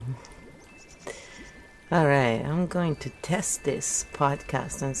Alright, I'm going to test this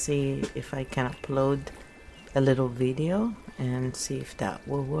podcast and see if I can upload a little video and see if that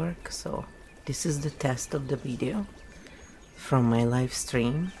will work. So, this is the test of the video from my live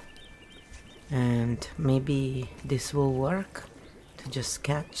stream, and maybe this will work to just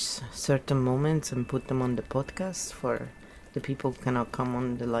catch certain moments and put them on the podcast for the people who cannot come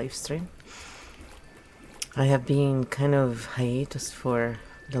on the live stream. I have been kind of hiatus for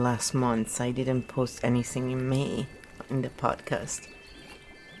the last months. I didn't post anything in May in the podcast,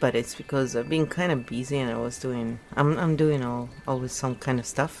 but it's because I've been kind of busy and I'm doing always some kind of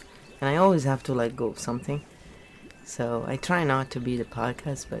stuff, and I always have to let go of something. So I try not to be the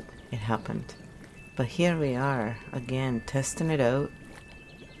podcast, but it happened. But here we are again, testing it out,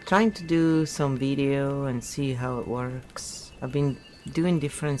 trying to do some video and see how it works. I've been doing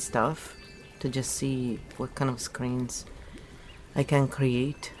different stuff to just see what kind of screens I can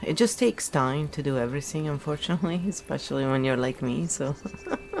create. It just takes time to do everything, unfortunately, especially when you're like me, so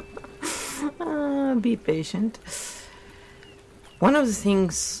be patient. One of the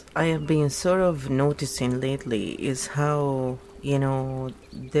things I have been sort of noticing lately is how,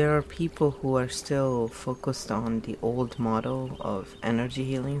 there are people who are still focused on the old model of energy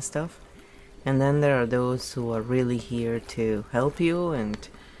healing stuff, and then there are those who are really here to help you, and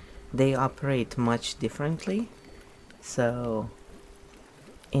they operate much differently. So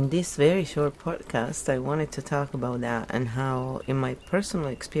in this very short podcast, I wanted to talk about that and how, in my personal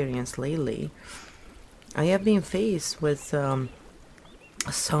experience lately, I have been faced with some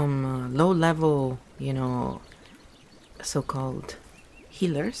low-level, so-called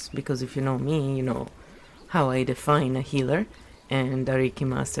healers. Because if you know me, you know how I define a healer and a Reiki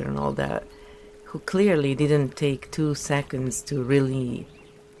master and all that, who clearly didn't take 2 seconds to really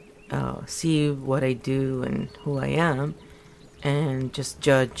see what I do and who I am, and just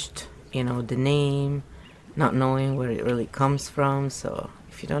judged, the name, not knowing where it really comes from. So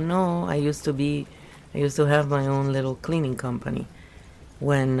if you don't know, I used to have my own little cleaning company.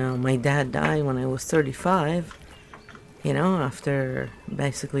 When my dad died when I was 35, after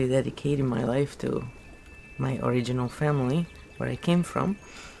basically dedicating my life to my original family, where I came from,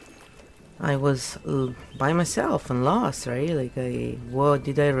 I was by myself and lost, right? What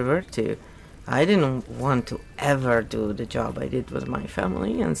did I revert to? I didn't want to ever do the job I did with my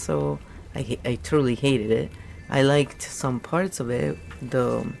family, and so I truly hated it. I liked some parts of it,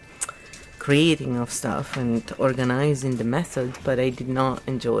 the creating of stuff and organizing the methods, but I did not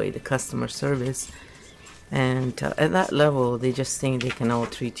enjoy the customer service. And at that level, they just think they can all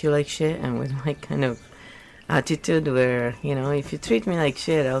treat you like shit, and with my kind of attitude where, if you treat me like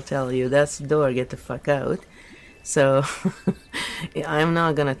shit, I'll tell you, that's the door, get the fuck out. So I'm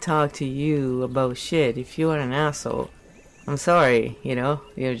not gonna talk to you about shit. If you are an asshole, I'm sorry,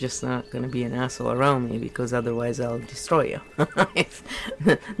 you're just not gonna be an asshole around me, because otherwise I'll destroy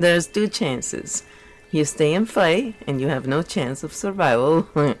you. There's 2 chances. You stay and fight and you have no chance of survival.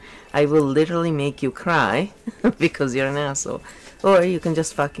 I will literally make you cry because you're an asshole. Or you can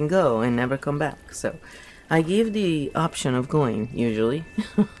just fucking go and never come back. So I give the option of going, usually.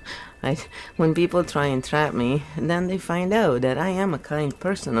 When people try and trap me, then they find out that I am a kind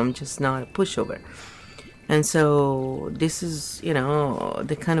person. I'm just not a pushover. And so this is,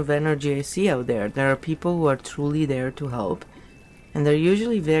 the kind of energy I see out there. There are people who are truly there to help, and they're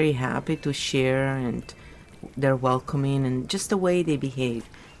usually very happy to share, and they're welcoming, and just the way they behave,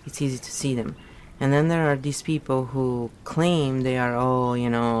 it's easy to see them. And then there are these people who claim they are all,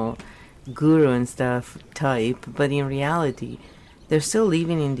 guru and stuff type, but in reality, they're still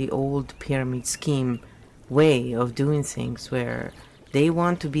living in the old pyramid scheme way of doing things, where they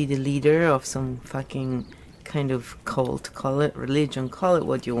want to be the leader of some fucking kind of cult, call it religion, call it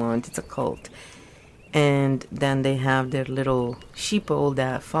what you want, it's a cult. And then they have their little sheeple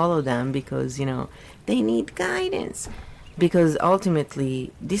that follow them because, they need guidance. Because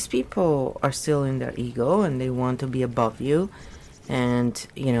ultimately, these people are still in their ego and they want to be above you. And,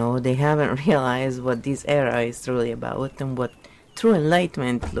 they haven't realized what this era is truly about and what true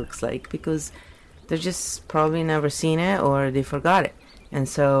enlightenment looks like, because they're just probably never seen it or they forgot it. And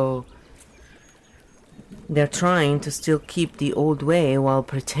so they're trying to still keep the old way while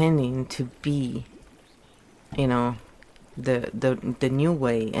pretending to be, the new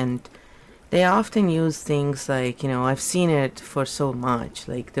way. And they often use things like, I've seen it for so much,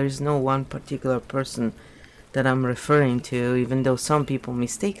 like there's no one particular person that I'm referring to, even though some people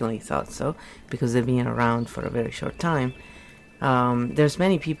mistakenly thought so because they've been around for a very short time. There's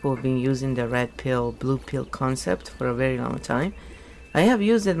many people who've been using the red pill, blue pill concept for a very long time. I have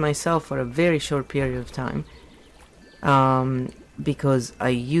used it myself for a very short period of time. because I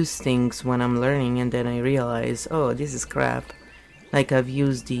use things when I'm learning and then I realize, oh, this is crap. Like I've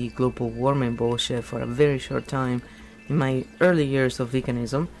used the global warming bullshit for a very short time in my early years of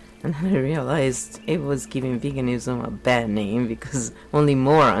veganism, and then I realized it was giving veganism a bad name because only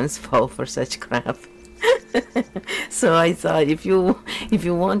morons fall for such crap. So I thought, if you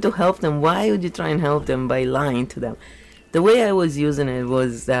want to help them, why would you try and help them by lying to them? The way I was using it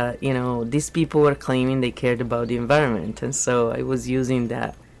was that, these people were claiming they cared about the environment, and so I was using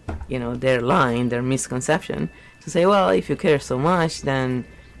that, their line, their misconception, to say, well, if you care so much, then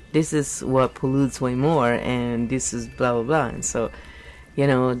this is what pollutes way more, and this is blah blah blah. And so,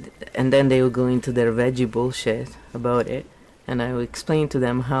 and then they would go into their veggie bullshit about it, and I would explain to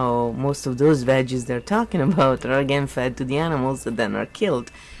them how most of those veggies they're talking about are again fed to the animals that then are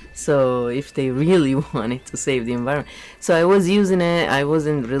killed. So if they really wanted to save the environment, so I was using it. I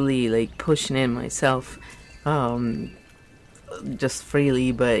wasn't really like pushing it myself, just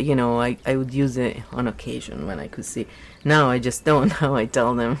freely, but I would use it on occasion when I could see. Now I just don't. Now I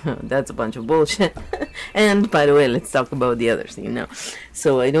tell them that's a bunch of bullshit. And by the way, let's talk about the other thing now.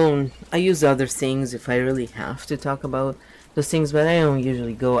 So I use other things if I really have to talk about those things, but I don't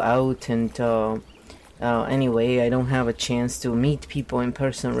usually go out and anyway, I don't have a chance to meet people in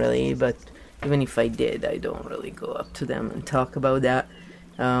person really, but even if I did, I don't really go up to them and talk about that.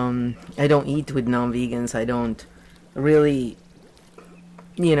 I don't eat with non-vegans. I don't really,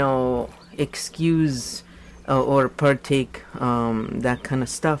 excuse or partake that kind of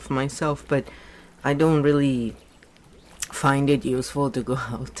stuff myself, but I don't really find it useful to go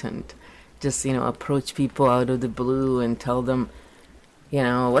out and just, approach people out of the blue and tell them,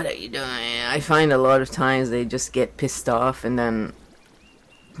 what are you doing? I find a lot of times they just get pissed off and then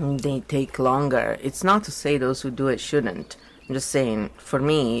they take longer. It's not to say those who do it shouldn't. I'm just saying, for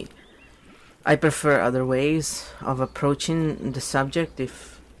me, I prefer other ways of approaching the subject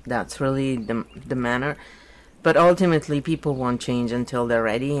if that's really the manner. But ultimately, people won't change until they're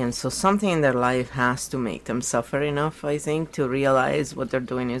ready, and so something in their life has to make them suffer enough, I think, to realize what they're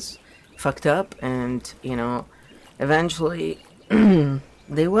doing is fucked up, and, eventually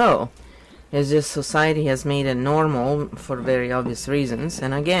they will. It's just society has made it normal for very obvious reasons,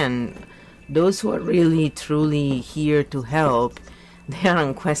 and again, those who are really, truly here to help, they are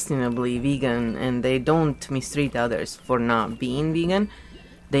unquestionably vegan, and they don't mistreat others for not being vegan.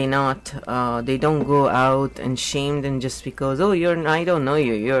 They don't go out and shame them just because, I don't know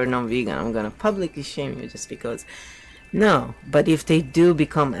you, you're not vegan, I'm gonna publicly shame you just because. No, but if they do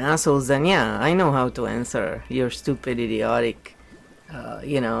become assholes, then yeah, I know how to answer your stupid, idiotic,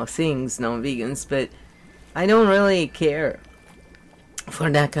 things, non-vegans, but I don't really care for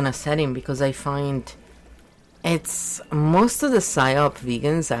that kind of setting because I find it's most of the PSYOP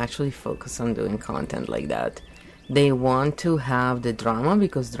vegans actually focus on doing content like that. They want to have the drama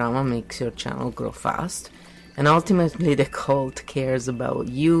because drama makes your channel grow fast. And ultimately the cult cares about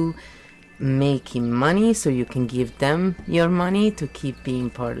you making money so you can give them your money to keep being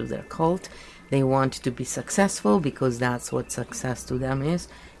part of their cult. They want to be successful because that's what success to them is.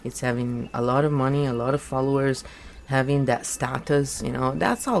 It's having a lot of money, a lot of followers, having that status,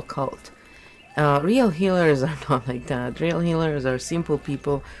 that's all cult. Real healers are not like that. Real healers are simple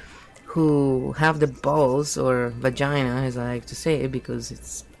people who have the balls, or vagina as I like to say,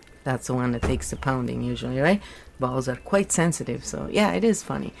 because that's the one that takes the pounding usually, right? Balls are quite sensitive, so yeah, it is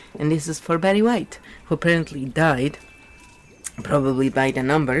funny. And this is for Betty White, who apparently died, probably by the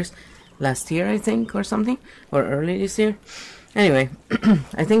numbers, last year I think, or something, or early this year. Anyway,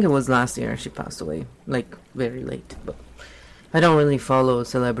 I think it was last year she passed away, like very late, but I don't really follow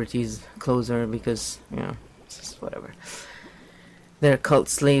celebrities closer because, it's just whatever. They're cult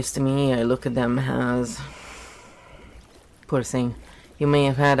slaves to me. I look at them as, poor thing, you may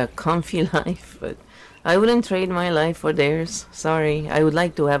have had a comfy life, but I wouldn't trade my life for theirs. Sorry. I would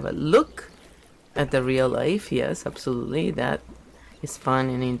like to have a look at the real life. Yes, absolutely. That is fun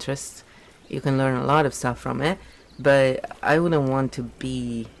and interest. You can learn a lot of stuff from it, but I wouldn't want to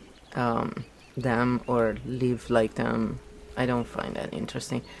be them or live like them. I don't find that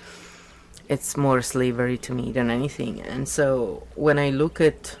interesting. It's more slavery to me than anything. And so when I look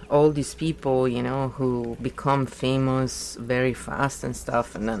at all these people, who become famous very fast and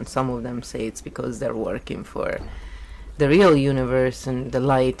stuff, and then some of them say it's because they're working for the real universe and the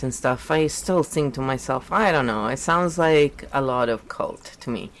light and stuff, I still think to myself, I don't know, it sounds like a lot of cult to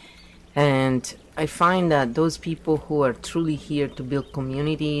me. And I find that those people who are truly here to build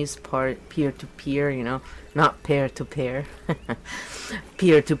communities, peer-to-peer, not pair-to-pair,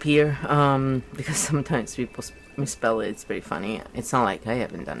 peer-to-peer, because sometimes people misspell it, it's very funny. It's not like I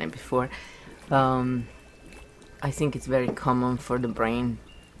haven't done it before. I think it's very common for the brain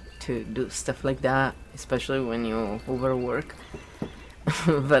to do stuff like that, especially when you overwork.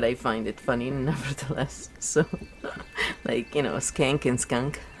 But I find it funny nevertheless. So, like, skank and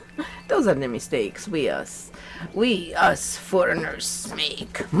skunk. Those are the mistakes we us foreigners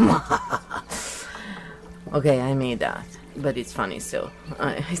make. Okay, I made that, but it's funny still.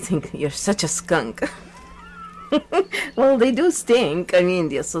 I think you're such a skunk. Well, they do stink. I mean,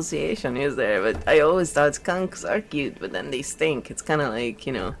 the association is there, but I always thought skunks are cute, but then they stink. It's kind of like,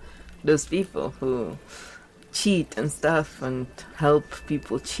 those people who cheat and stuff and help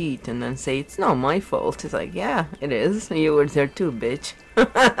people cheat and then say, it's not my fault. It's like, yeah, it is. You were there too, bitch.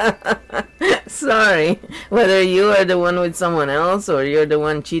 Sorry. Whether you are the one with someone else or you're the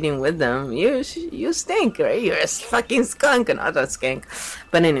one cheating with them, you stink, right? You're a fucking skunk and not a skank.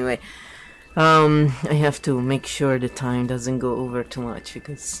 But anyway, I have to make sure the time doesn't go over too much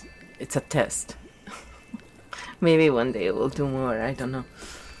because it's a test. Maybe one day we'll do more, I don't know.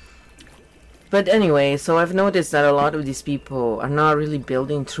 But anyway, so I've noticed that a lot of these people are not really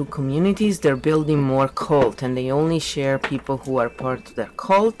building true communities. They're building more cult, and they only share people who are part of their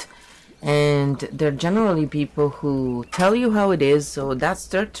cult. And they're generally people who tell you how it is, so that's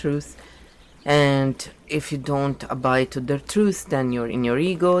their truth. And if you don't abide to their truth, then you're in your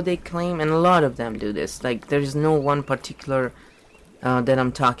ego, they claim. And a lot of them do this. Like, there's no one particular that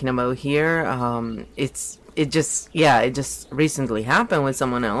I'm talking about here. It just recently happened with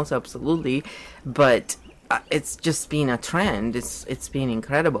someone else, absolutely, but it's just been a trend. It's been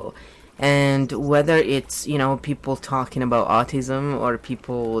incredible. And whether it's, people talking about autism or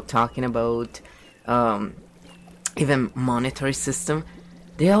people talking about even monetary system,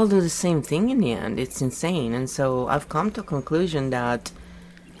 they all do the same thing in the end. It's insane. And so I've come to a conclusion that,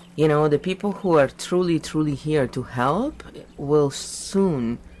 the people who are truly, truly here to help will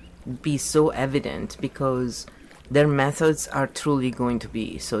soon be so evident because their methods are truly going to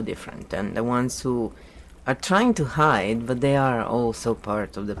be so different. And the ones who are trying to hide, but they are also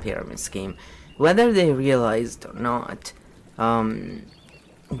part of the pyramid scheme, whether they realized or not,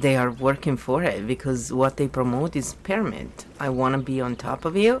 they are working for it because what they promote is pyramid. I want to be on top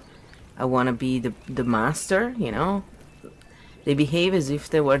of you. I want to be the master, They behave as if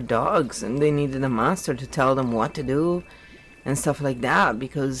they were dogs and they needed a master to tell them what to do and stuff like that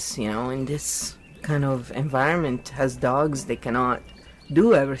because, in this kind of environment as dogs, they cannot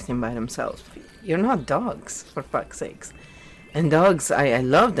do everything by themselves. You're not dogs, for fuck's sakes. And dogs, I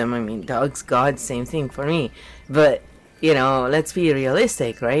love them. I mean, dogs, God, same thing for me. But, let's be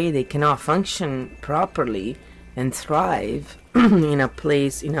realistic, right? They cannot function properly and thrive in a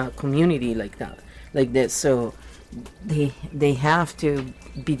place, in a community like that, like this. So they have to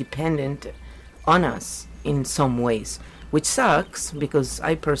be dependent on us in some ways, which sucks because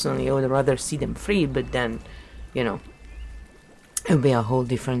I personally would rather see them free, but then, it would be a whole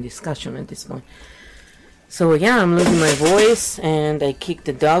different discussion at this point. So yeah, I'm losing my voice and I kicked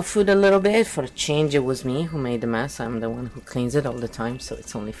the dog food a little bit. For a change, it was me who made the mess. I'm the one who cleans it all the time, so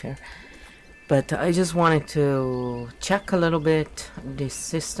it's only fair. But I just wanted to check a little bit this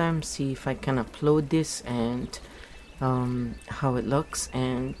system, see if I can upload this and how it looks,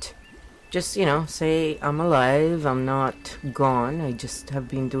 and just, say I'm alive, I'm not gone. I just have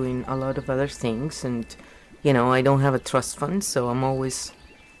been doing a lot of other things, and, I don't have a trust fund, so I'm always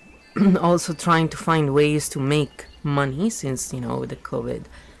also trying to find ways to make money since, with the COVID,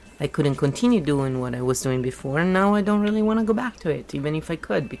 I couldn't continue doing what I was doing before, and now I don't really want to go back to it, even if I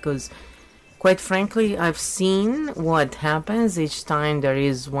could, because quite frankly, I've seen what happens each time there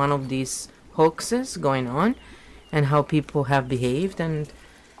is one of these hoaxes going on and how people have behaved, and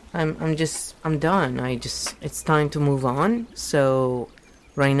I'm done. It's time to move on. So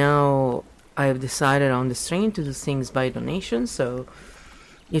right now I've decided on the stream to do things by donation. So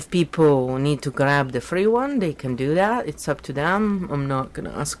if people need to grab the free one, they can do that. It's up to them. I'm not going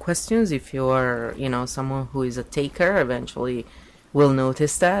to ask questions. If you're, someone who is a taker, eventually will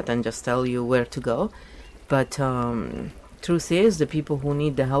notice that and just tell you where to go. But truth is, the people who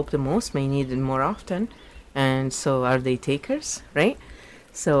need the help the most may need it more often. And so are they takers, right?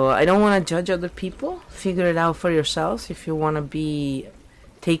 So I don't want to judge other people. Figure it out for yourselves. If you want to be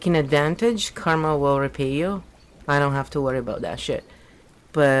taken advantage, karma will repay you. I don't have to worry about that shit.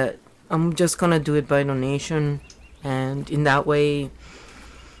 But I'm just going to do it by donation. And in that way,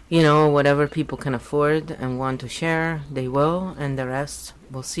 whatever people can afford and want to share, they will. And the rest,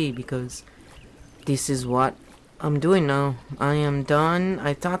 we'll see. Because this is what I'm doing now. I am done.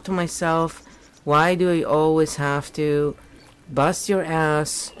 I thought to myself, why do I always have to bust your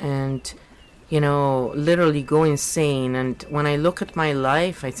ass and, literally go insane? And when I look at my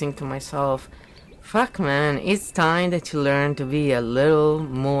life, I think to myself, fuck, man, it's time that you learn to be a little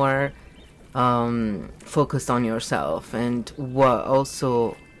more focused on yourself and what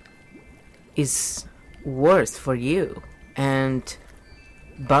also is worth for you. And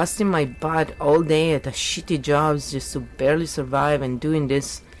busting my butt all day at a shitty jobs just to barely survive and doing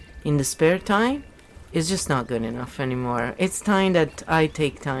this in the spare time is just not good enough anymore. It's time that I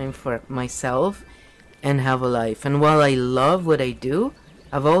take time for myself and have a life. And while I love what I do,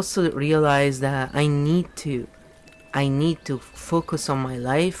 I've also realized that I need to focus on my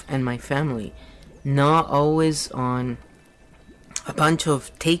life and my family, not always on a bunch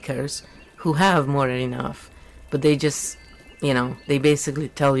of takers who have more than enough, but they just, they basically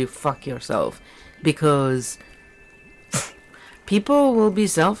tell you fuck yourself, because people will be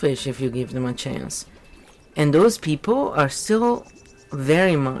selfish if you give them a chance. And those people are still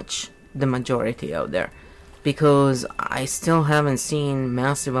very much the majority out there, because I still haven't seen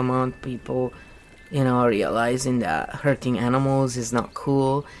massive amount of people, realizing that hurting animals is not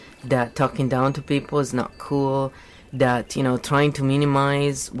cool, that talking down to people is not cool, that, trying to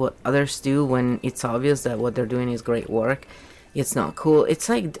minimize what others do when it's obvious that what they're doing is great work, it's not cool. It's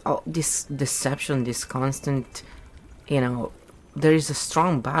like this deception, this constant, there is a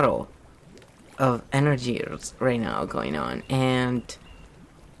strong battle of energies right now going on, and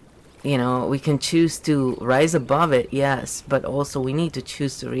we can choose to rise above it, yes, but also we need to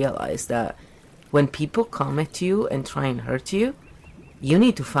choose to realize that when people come at you and try and hurt you, you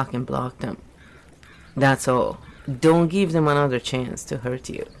need to fucking block them. That's all. Don't give them another chance to hurt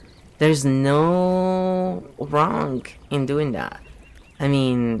you. There's no wrong in doing that. I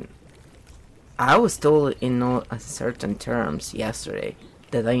mean, I was told in no certain terms yesterday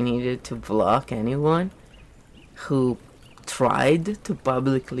that I needed to block anyone who tried to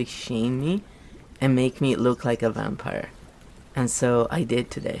publicly shame me and make me look like a vampire. And so I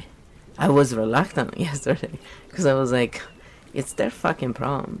did today. I was reluctant yesterday because I was like, it's their fucking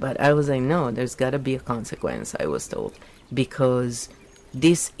problem. But I was like, no, there's gotta be a consequence, I was told. Because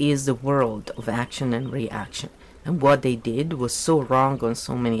this is the world of action and reaction. And what they did was so wrong on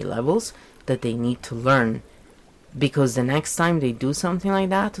so many levels that they need to learn. Because the next time they do something like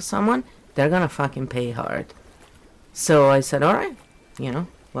that to someone, they're gonna fucking pay hard. So I said, alright,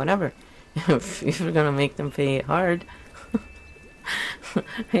 whatever. If you're gonna make them pay hard,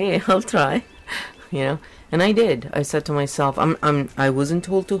 hey, I'll try. And I did. I said to myself, I wasn't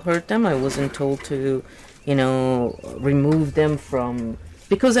told to hurt them. I wasn't told to, remove them from,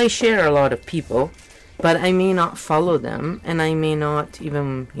 because I share a lot of people, but I may not follow them, and I may not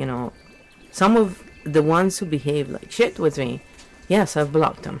even, some of the ones who behave like shit with me, yes, I've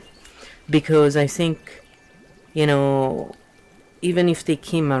blocked them. Because I think, even if they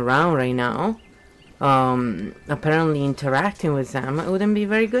came around right now, apparently interacting with them, it wouldn't be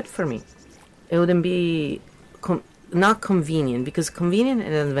very good for me. It wouldn't be not convenient, because convenient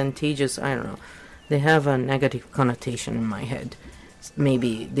and advantageous, I don't know, they have a negative connotation in my head.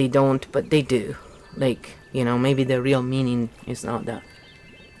 Maybe they don't, but they do. Like, maybe the real meaning is not that.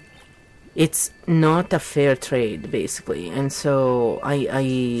 It's not a fair trade, basically. And so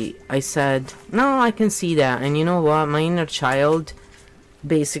I said, no, I can see that. And you know what? My inner child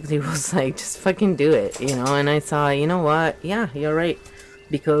basically was like, just fucking do it, And I thought, you know what? Yeah, you're right.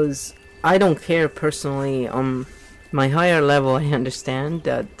 Because I don't care personally. On my higher level, I understand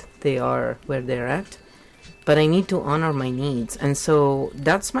that they are where they're at. But I need to honor my needs. And so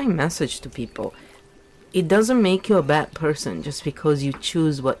that's my message to people. It doesn't make you a bad person just because you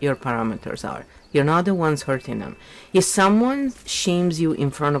choose what your parameters are. You're not the ones hurting them. If someone shames you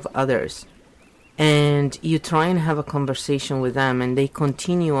in front of others and you try and have a conversation with them and they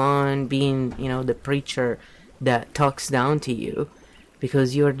continue on being, the preacher that talks down to you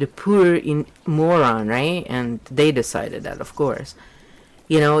because you're the poor moron, right? And they decided that, of course.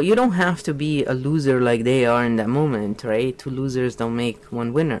 You don't have to be a loser like they are in that moment, right? Two losers don't make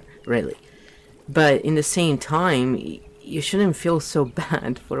one winner, really. But in the same time, you shouldn't feel so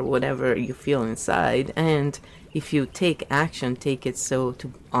bad for whatever you feel inside. And if you take action, take it so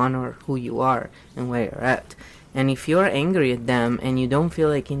to honor who you are and where you're at. And if you're angry at them and you don't feel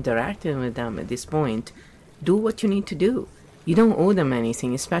like interacting with them at this point, do what you need to do. You don't owe them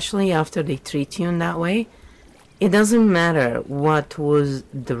anything, especially after they treat you in that way. It doesn't matter what was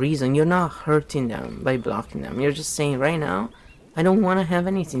the reason. You're not hurting them by blocking them. You're just saying, right now, I don't want to have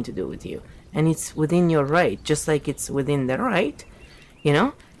anything to do with you. And it's within your right, just like it's within their right,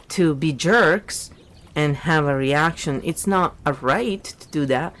 to be jerks and have a reaction. It's not a right to do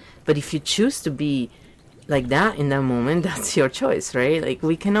that, but if you choose to be like that in that moment, that's your choice, right? Like,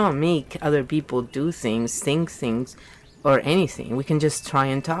 we cannot make other people do things, think things, or anything. We can just try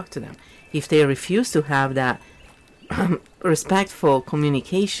and talk to them. If they refuse to have that respectful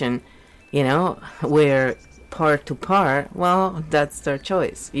communication, where part to part, well, that's their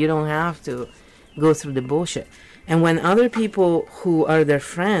choice. You don't have to go through the bullshit. And when other people who are their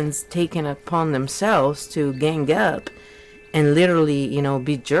friends take it upon themselves to gang up and literally,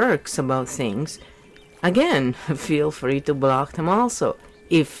 be jerks about things, again, feel free to block them also,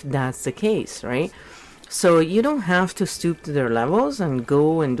 if that's the case, right? So you don't have to stoop to their levels and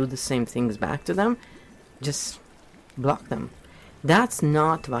go and do the same things back to them. Just block them. That's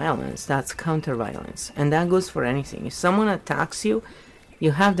not violence, that's counter-violence. And that goes for anything. If someone attacks you,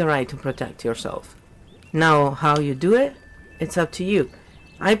 you have the right to protect yourself. Now, how you do it, it's up to you.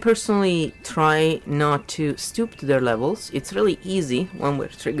 I personally try not to stoop to their levels. It's really easy when we're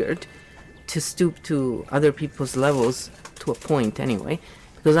triggered to stoop to other people's levels, to a point anyway,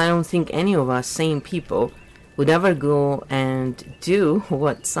 because I don't think any of us sane people would ever go and do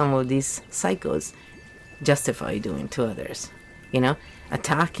what some of these psychos justify doing to others.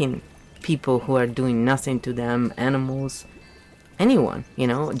 Attacking people who are doing nothing to them, animals, anyone,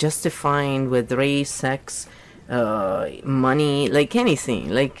 justifying with race, sex, money, like anything,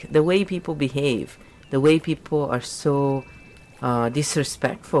 like the way people behave, the way people are so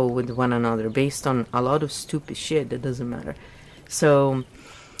disrespectful with one another based on a lot of stupid shit that doesn't matter. So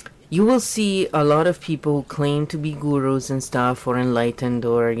you will see a lot of people who claim to be gurus and stuff, or enlightened,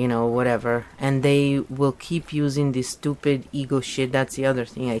 or whatever, and they will keep using this stupid ego shit. That's the other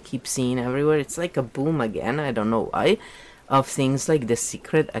thing I keep seeing everywhere. It's like a boom again, I don't know why, of things like The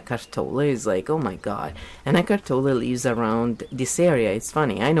Secret. Eckhart Tolle is like, oh my god. And Eckhart Tolle lives around this area. It's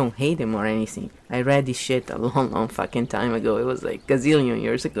funny, I don't hate him or anything. I read this shit a long fucking time ago. It was like gazillion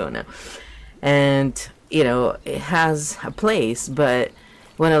years ago now. And it has a place, but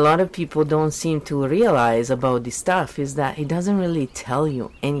what a lot of people don't seem to realize about this stuff is that it doesn't really tell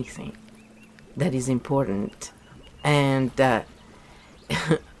you anything that is important, and that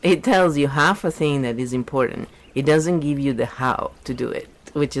it tells you half a thing that is important. It doesn't give you the how to do it,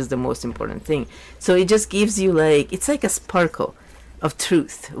 which is the most important thing. So it just gives you it's like a sparkle of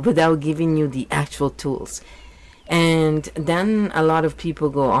truth without giving you the actual tools. And then a lot of people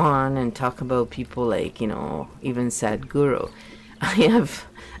go on and talk about people like, even Sadhguru. I have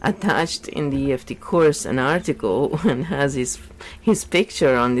attached in the EFT course an article and has his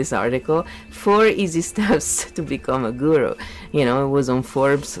picture on this article, 4 easy steps to become a guru. It was on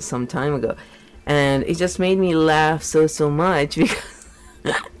Forbes some time ago. And it just made me laugh so much because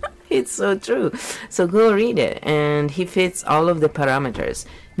it's so true. So go read it. And he fits all of the parameters.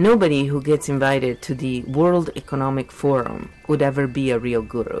 Nobody who gets invited to the World Economic Forum would ever be a real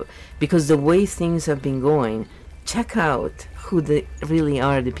guru. Because the way things have been going, check out who really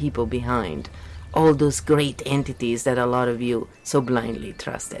are the people behind all those great entities that a lot of you so blindly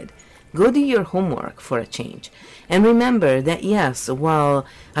trusted. Go do your homework for a change. And remember that, yes, while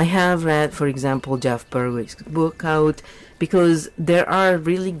I have read, for example, Jeff Berwick's book out, because there are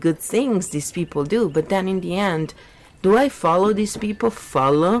really good things these people do, but then in the end, do I follow these people?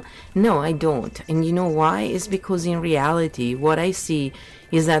 Follow? No, I don't. And you know why? It's because in reality, what I see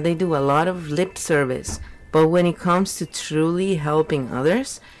is that they do a lot of lip service, but when it comes to truly helping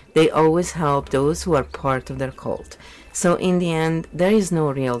others, they always help those who are part of their cult. So in the end, there is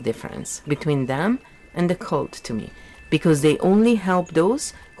no real difference between them and the cult to me, because they only help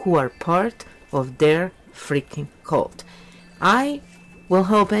those who are part of their freaking cult. I will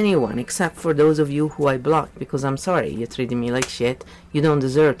help anyone except for those of you who I blocked, because I'm sorry, you're treating me like shit. You don't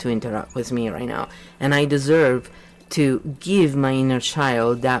deserve to interact with me right now, and I deserve to give my inner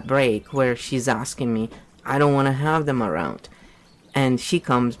child that break where she's asking me, I don't want to have them around, and she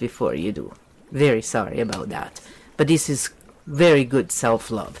comes before you do. Very sorry about that. But this is very good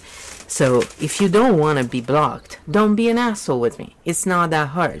self-love. So if you don't want to be blocked, don't be an asshole with me. It's not that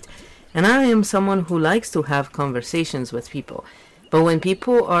hard. And I am someone who likes to have conversations with people. But when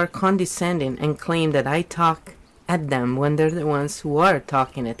people are condescending and claim that I talk at them when they're the ones who are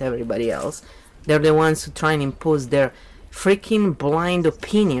talking at everybody else, they're the ones who try and impose their freaking blind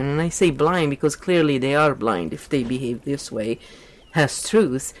opinion. And I say blind because clearly they are blind if they behave this way, has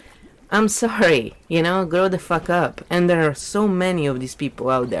truth. I'm sorry, grow the fuck up. And there are so many of these people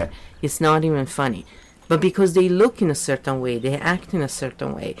out there, it's not even funny. But because they look in a certain way, they act in a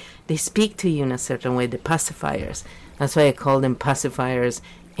certain way, they speak to you in a certain way, the pacifiers. That's why I call them pacifiers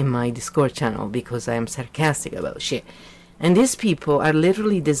in my Discord channel, because I am sarcastic about shit. And these people are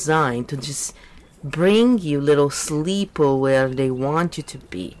literally designed to just bring you little sleeple where they want you to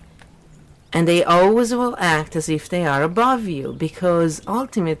be. And they always will act as if they are above you, because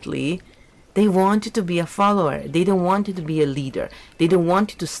ultimately They want you to be a follower. They don't want you to be a leader. They don't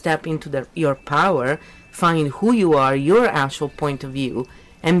want you to step into your power, find who you are, your actual point of view,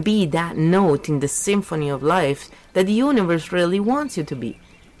 and be that note in the symphony of life that the universe really wants you to be.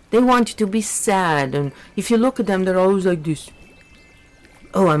 They want you to be sad, and if you look at them, they're always like this.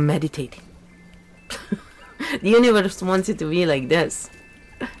 Oh, I'm meditating. The universe wants you to be like this,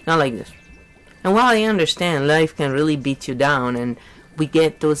 not like this. And while I understand life can really beat you down, and we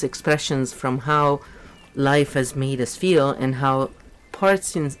get those expressions from how life has made us feel and how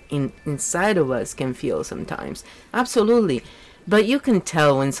parts inside of us can feel sometimes. Absolutely. But you can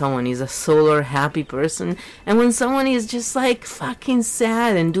tell when someone is a solar happy person and when someone is just like fucking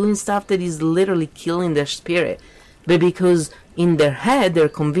sad and doing stuff that is literally killing their spirit. But because in their head they're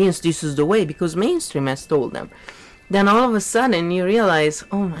convinced this is the way because mainstream has told them. Then all of a sudden you realize,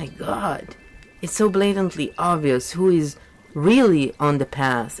 oh my God, it's so blatantly obvious who is really on the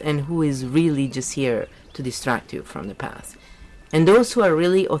path and who is really just here to distract you from the path. And those who are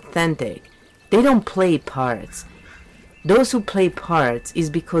really authentic, they don't play parts. Those who play parts is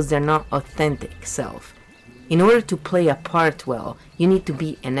because they're not authentic self. In order to play a part well, you need to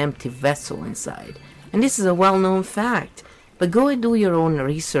be an empty vessel inside. And this is a well-known fact. But go and do your own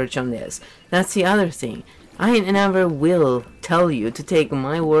research on this. That's the other thing. I never will tell you to take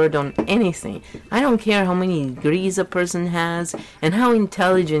my word on anything. I don't care how many degrees a person has and how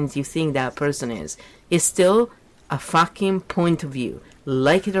intelligent you think that person is. It's still a fucking point of view,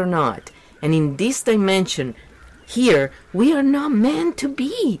 like it or not. And in this dimension, here, we are not meant to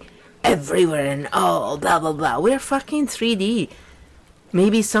be everywhere and all, blah, blah, blah. We're fucking 3D.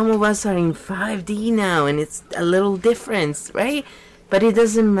 Maybe some of us are in 5D now, and it's a little difference, right? But it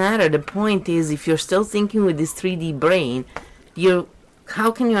doesn't matter. The point is, if you're still thinking with this 3D brain,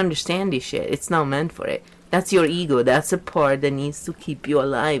 how can you understand this shit? It's not meant for it. That's your ego. That's a part that needs to keep you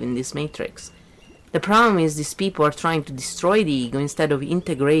alive in this matrix. The problem is these people are trying to destroy the ego instead of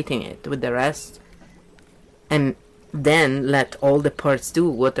integrating it with the rest and then let all the parts do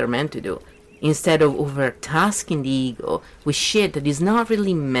what they're meant to do. Instead of overtasking the ego with shit that is not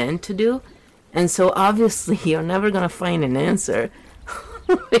really meant to do. And so obviously you're never going to find an answer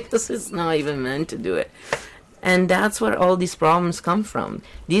because it's not even meant to do it. And that's where all these problems come from.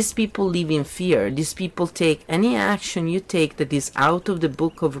 These people live in fear. These people take any action you take that is out of the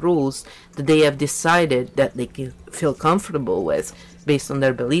book of rules that they have decided that they can feel comfortable with based on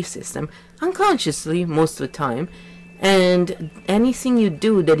their belief system, unconsciously most of the time. And anything you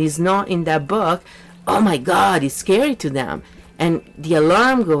do that is not in that book, oh my God, it's scary to them. And the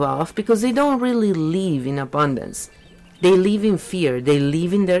alarm goes off because they don't really live in abundance. They live in fear. They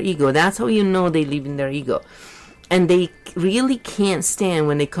live in their ego. That's how you know they live in their ego. And they really can't stand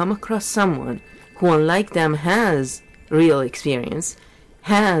when they come across someone who, unlike them, has real experience,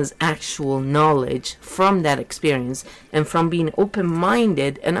 has actual knowledge from that experience, and from being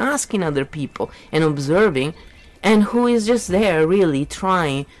open-minded and asking other people and observing, and who is just there really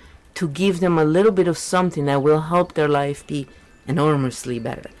trying to give them a little bit of something that will help their life be enormously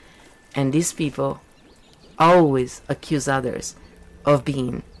better. And these people always accuse others of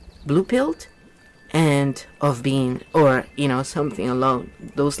being blue-pilled and of being, or, something along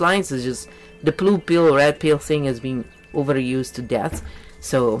those lines. Is just the blue pill, red pill thing has been overused to death.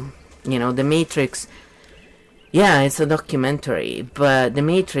 So, the Matrix, yeah, it's a documentary, but the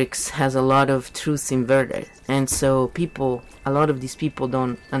Matrix has a lot of truths inverted. And so a lot of these people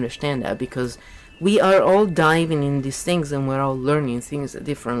don't understand that because we are all diving in these things and we're all learning things at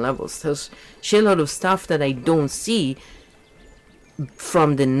different levels. There's a shitload of stuff that I don't see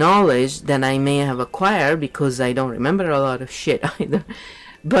from the knowledge that I may have acquired because I don't remember a lot of shit either.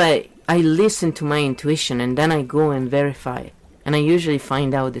 But I listen to my intuition and then I go and verify. And I usually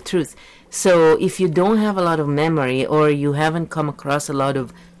find out the truth. So if you don't have a lot of memory or you haven't come across a lot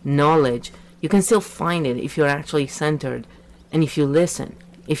of knowledge, you can still find it if you're actually centered and if you listen.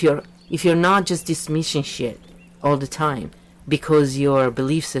 If you're not just dismissing shit all the time because your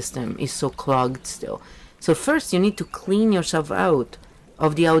belief system is so clogged still. So first you need to clean yourself out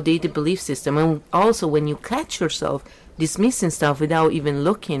of the outdated belief system. And also when you catch yourself dismissing stuff without even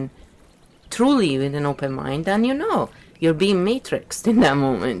looking truly with an open mind, then you're being matrixed in that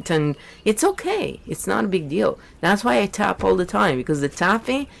moment, and it's okay. It's not a big deal. That's why I tap all the time, because the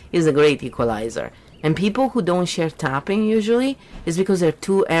tapping is a great equalizer. And people who don't share tapping usually is because they're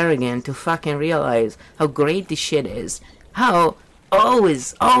too arrogant to fucking realize how great this shit is. How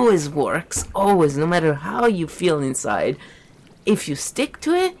always works, always, no matter how you feel inside. If you stick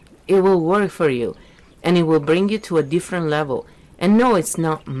to it, it will work for you. And it will bring you to a different level. And no, it's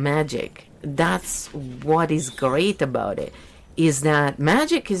not magic. That's what is great about it. is that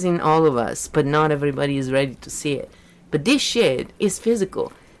magic is in all of us, but not everybody is ready to see it. But this shit is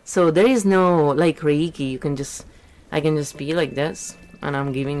physical. So there is no, like Reiki, I can just be like this, and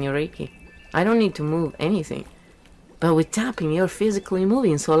I'm giving you Reiki. I don't need to move anything. But with tapping, you're physically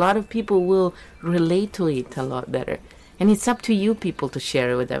moving, so a lot of people will relate to it a lot better. And it's up to you people to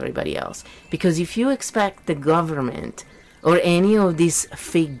share it with everybody else. Because if you expect the government or any of these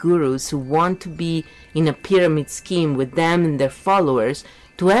fake gurus who want to be in a pyramid scheme with them and their followers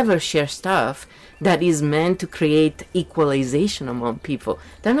to ever share stuff that is meant to create equalization among people,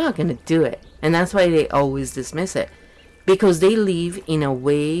 they're not going to do it. And that's why they always dismiss it. Because they live in a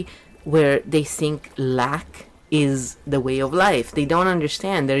way where they think lack is the way of life. They don't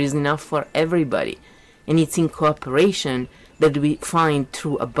understand there is enough for everybody. And it's in cooperation that we find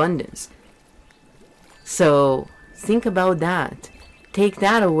true abundance. So think about that. Take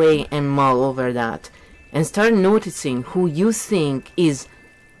that away and mull over that. And start noticing who you think is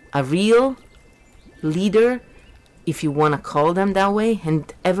a real leader, if you want to call them that way.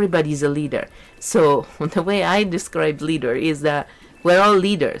 And everybody's a leader. So the way I describe leader is that we're all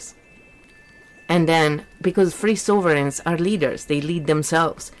leaders. And then, because free sovereigns are leaders, they lead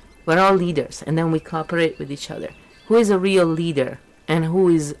themselves. We're all leaders, and then we cooperate with each other. Who is a real leader, and who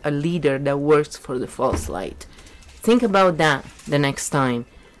is a leader that works for the false light? Think about that the next time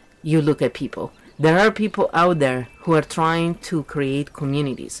you look at people. There are people out there who are trying to create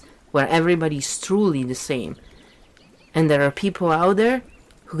communities where everybody's truly the same. And there are people out there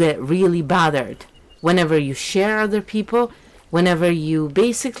who get really bothered whenever you share other people, whenever you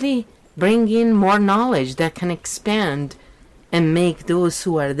basically bring in more knowledge that can expand and make those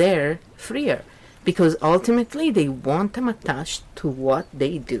who are there freer. Because ultimately they want them attached to what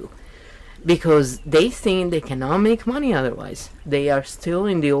they do. Because they think they cannot make money otherwise. They are still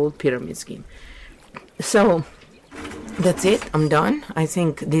in the old pyramid scheme. So that's it. I'm done. I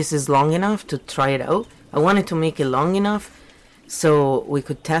think this is long enough to try it out. I wanted to make it long enough so we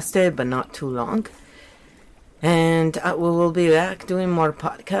could test it, but not too long. And we will be back doing more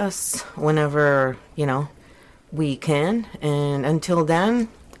podcasts whenever, we can. And until then,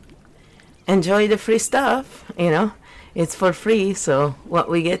 enjoy the free stuff, It's for free, so what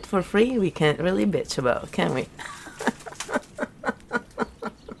we get for free, we can't really bitch about, can we?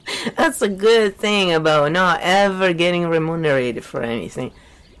 That's a good thing about not ever getting remunerated for anything.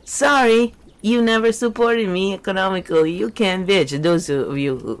 Sorry, you never supported me economically. You can't bitch. Those of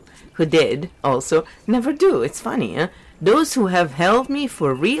you who did also never do. It's funny, huh? Those who have helped me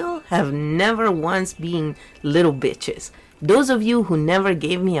for real have never once been little bitches. Those of you who never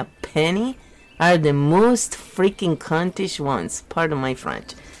gave me a penny are the most freaking cuntish ones. Pardon my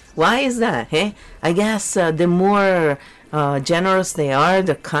French. Why is that, hey? I guess the more generous they are,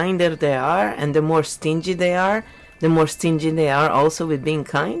 the kinder they are, and the more stingy they are also with being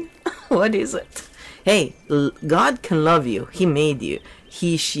kind. What is it? Hey, God can love you. He made you.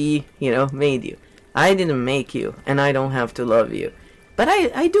 He, she, made you. I didn't make you, and I don't have to love you. But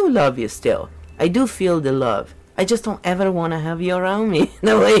I do love you still. I do feel the love. I just don't ever want to have you around me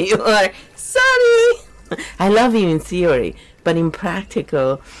the way you are. Sorry! I love you in theory, but in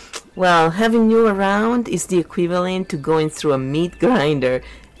practical, well, having you around is the equivalent to going through a meat grinder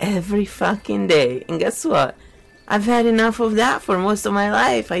every fucking day. And guess what? I've had enough of that for most of my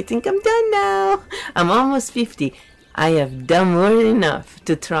life. I think I'm done now. I'm almost 50. I have done more than enough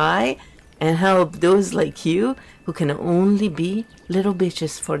to try and help those like you who can only be little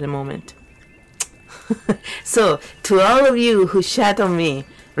bitches for the moment. So, to all of you who shat on me,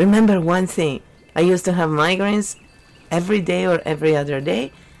 remember one thing. I used to have migraines every day or every other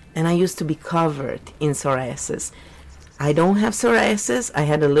day, and I used to be covered in psoriasis. I don't have psoriasis. I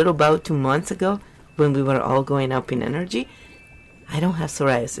had a little bout 2 months ago when we were all going up in energy. I don't have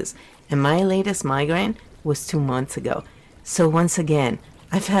psoriasis. And my latest migraine was 2 months ago. So once again,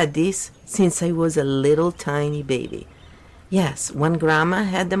 I've had this since I was a little tiny baby. Yes, one grandma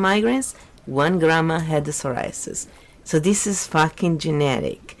had the migraines, one grandma had the psoriasis. So this is fucking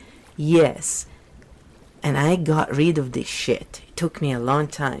genetic. Yes. And I got rid of this shit. It took me a long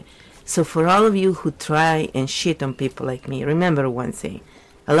time. So for all of you who try and shit on people like me, remember one thing.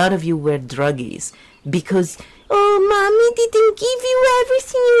 A lot of you were druggies because, oh, mommy didn't give you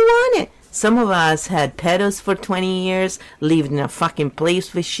everything you wanted. Some of us had pedos for 20 years, lived in a fucking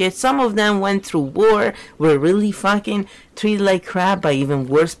place with shit. Some of them went through war, were really fucking treated like crap by even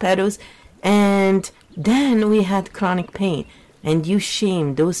worse pedos. And then we had chronic pain. And you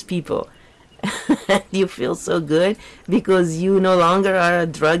shame those people. You feel so good because you no longer are a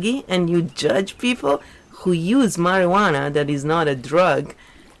druggie and you judge people who use marijuana that is not a drug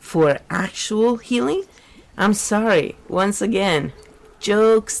for actual healing. I'm sorry, once again,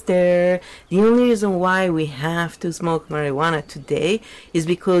 jokester. The only reason why we have to smoke marijuana today is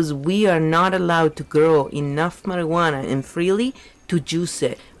because we are not allowed to grow enough marijuana and freely to juice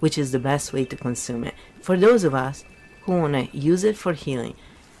it, which is the best way to consume it. For those of us who want to use it for healing.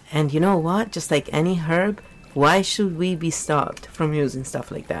 And you know what? Just like any herb, why should we be stopped from using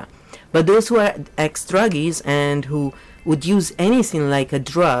stuff like that? But those who are ex-druggies and who would use anything like a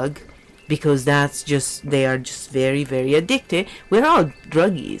drug because they are just very, very addicted. We're all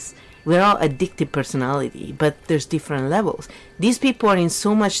druggies. We're all addicted personality, but there's different levels. These people are in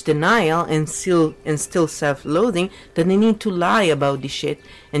so much denial and still self-loathing that they need to lie about this shit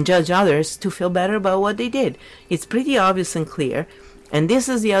and judge others to feel better about what they did. It's pretty obvious and clear. And this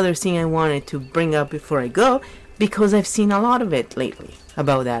is the other thing I wanted to bring up before I go, because I've seen a lot of it lately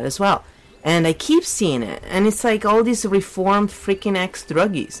about that as well. And I keep seeing it. And it's like all these reformed freaking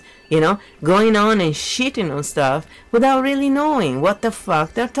ex-druggies, going on and shitting on stuff without really knowing what the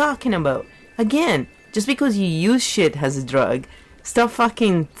fuck they're talking about. Again, just because you use shit as a drug, stop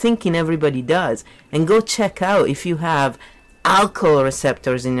fucking thinking everybody does. And go check out if you have alcohol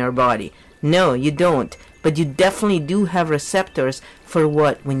receptors in your body. No, you don't. But you definitely do have receptors for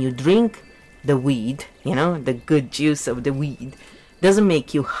what? When you drink the weed, the good juice of the weed, doesn't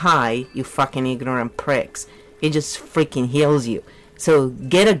make you high, you fucking ignorant pricks. It just freaking heals you. So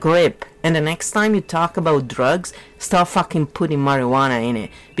get a grip. And the next time you talk about drugs, stop fucking putting marijuana in it.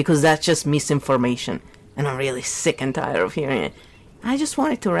 Because that's just misinformation. And I'm really sick and tired of hearing it. I just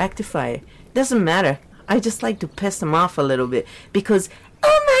wanted to rectify it. Doesn't matter. I just like to piss them off a little bit. Because,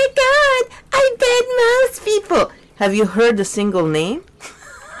 oh my god, I dead mouse people. Have you heard the single name?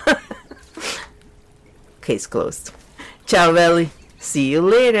 Case closed. Ciao, Belly. See you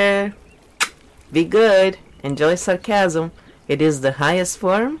later. Be good. Enjoy sarcasm. It is the highest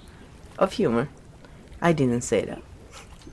form of humor. I didn't say that.